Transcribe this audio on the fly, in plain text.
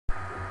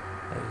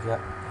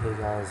Yep. Hey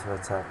guys,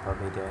 what's up? I'll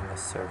be doing a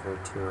server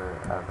tour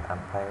of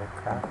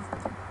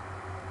Empirecraft.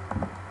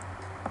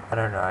 I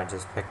don't know, I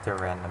just picked a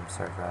random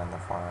server on the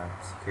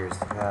forums. Here's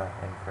the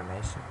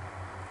information.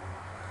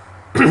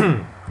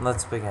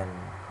 Let's begin.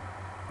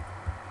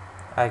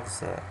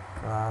 Exit.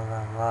 La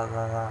la la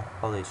la la.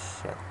 Holy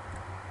shit.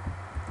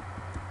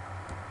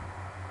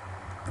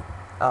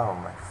 Oh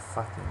my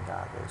fucking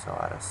god, there's a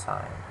lot of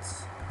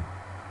signs.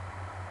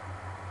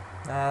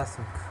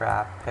 Some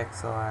crap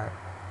pixel art.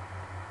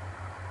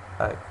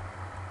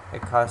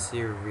 It costs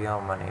you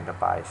real money to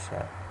buy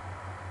shit.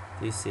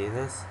 Do you see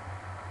this?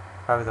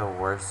 Probably the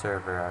worst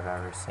server I've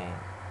ever seen.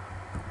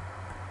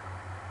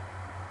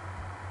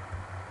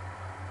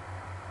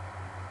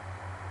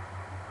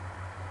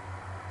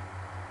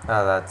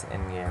 Oh, that's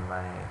in-game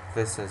money.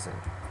 This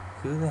isn't.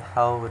 Who the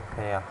hell would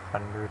pay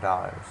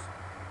 $100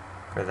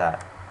 for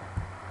that?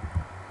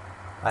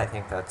 I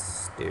think that's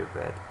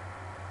stupid.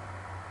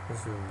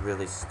 This is a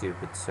really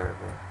stupid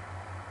server.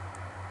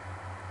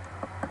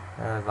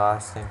 They're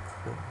lost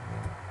including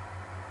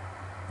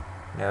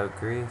no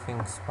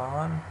griefing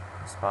spawn.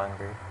 Spawn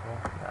griefing?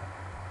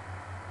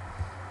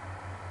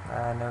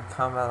 No. No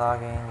combat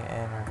logging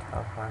in or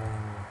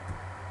teleporting.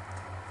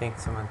 Think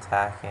someone's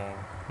hacking.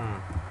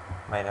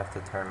 Might have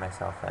to turn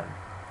myself in.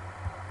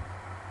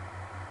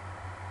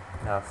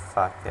 No,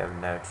 fuck, they have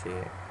no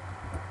cheat.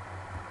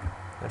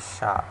 The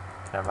shop.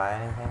 Can I buy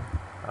anything?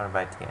 I want to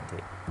buy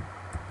TNT.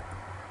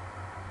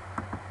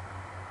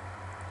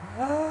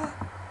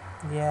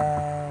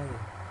 Yay!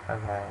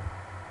 Okay,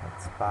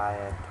 let's buy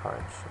a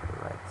torch. A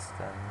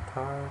redstone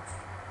torch.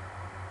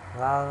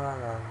 La la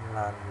la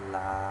la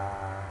la.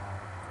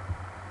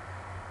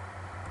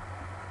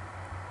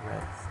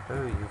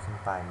 Ooh, you can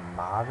buy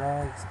mob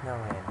eggs? No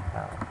way in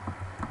hell.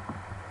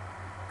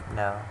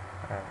 No?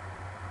 Alright.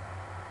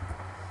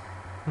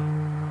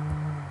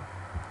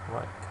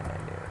 What can I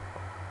do?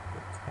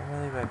 Can I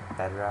really buy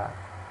bedrock?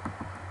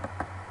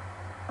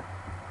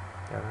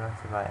 Do I have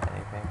to buy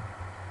anything?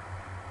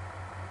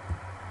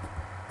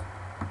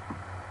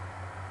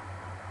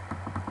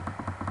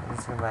 I'm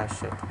just gonna buy a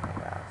shit ton of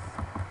gas.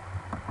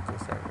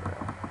 Just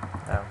everywhere.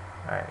 No?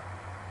 Alright.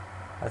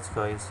 That's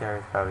cool. You see,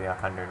 it's probably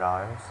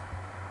 $100.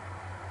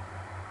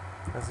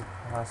 This is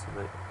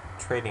possibly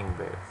trading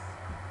booth.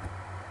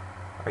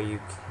 Are you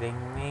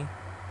kidding me?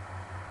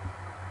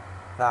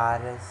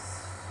 That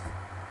is...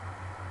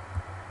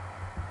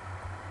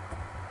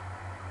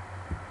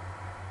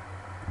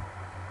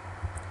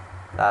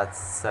 That's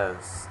so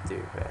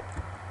stupid.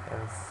 They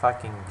have a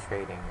fucking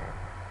trading room.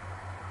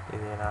 Do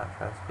they not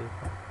trust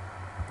people?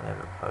 They have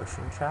a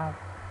potion shop?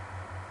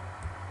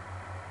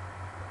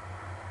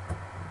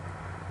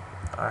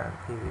 Arm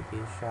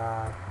PvP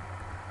shop.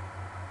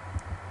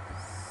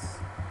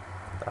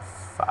 The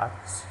fuck?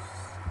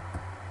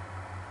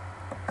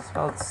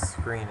 Spelled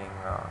screening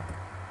wrong.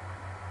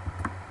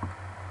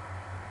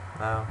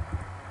 No?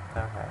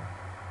 Okay.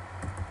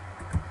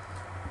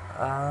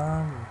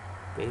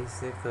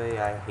 Basically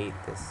I hate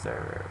this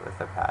server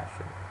with a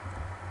passion.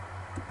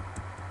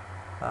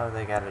 Oh,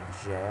 they got a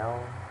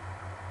jail?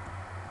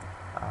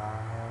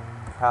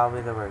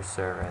 Probably the worst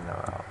server in the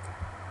world.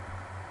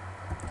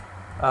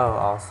 Oh,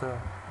 also,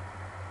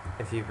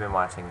 if you've been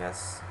watching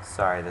this,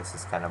 sorry, this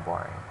is kind of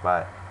boring,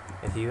 but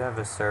if you have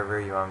a server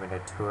you want me to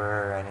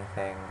tour or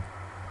anything,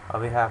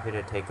 I'll be happy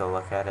to take a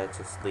look at it.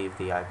 Just leave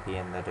the IP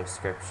in the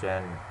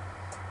description.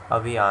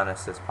 I'll be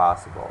honest as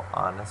possible.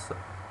 Honestly,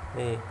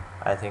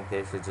 I think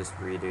they should just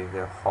redo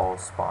their whole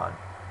spawn.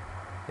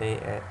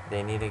 They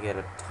need to get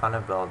a ton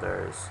of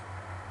builders.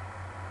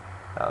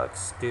 That looks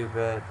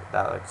stupid.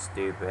 That looks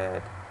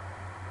stupid.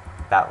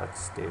 That looks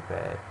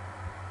stupid.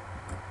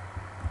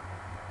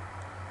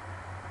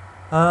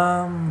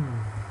 I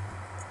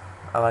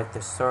like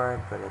the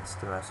sword, but it's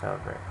the most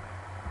over.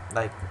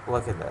 Like,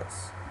 look at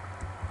this.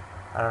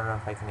 I don't know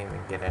if I can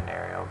even get an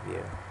aerial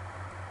view.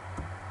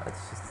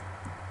 It's just,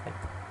 like...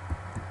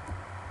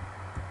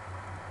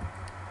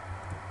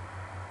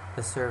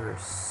 The server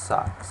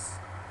sucks.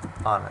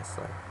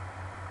 Honestly.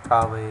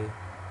 Probably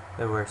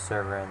the worst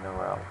server in the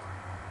world.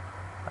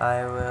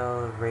 I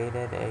will rate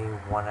it a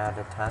 1 out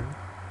of 10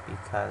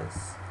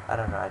 because, I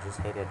don't know, I just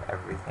hated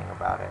everything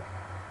about it.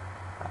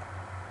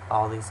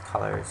 All these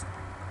colors,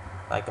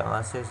 like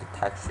unless there's a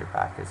texture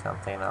pack or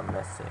something I'm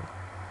missing.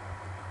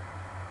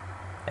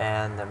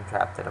 And I'm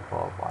trapped in a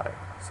pool of water.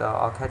 So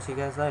I'll catch you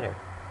guys later.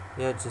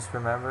 Yeah, just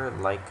remember,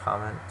 like,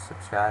 comment,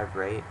 subscribe,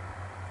 rate,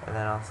 and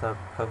then also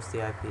post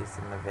the IPs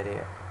in the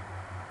video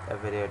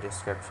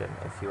description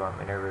if you want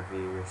me to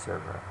review your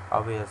server.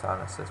 I'll be as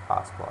honest as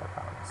possible, I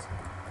promise.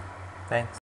 Thanks.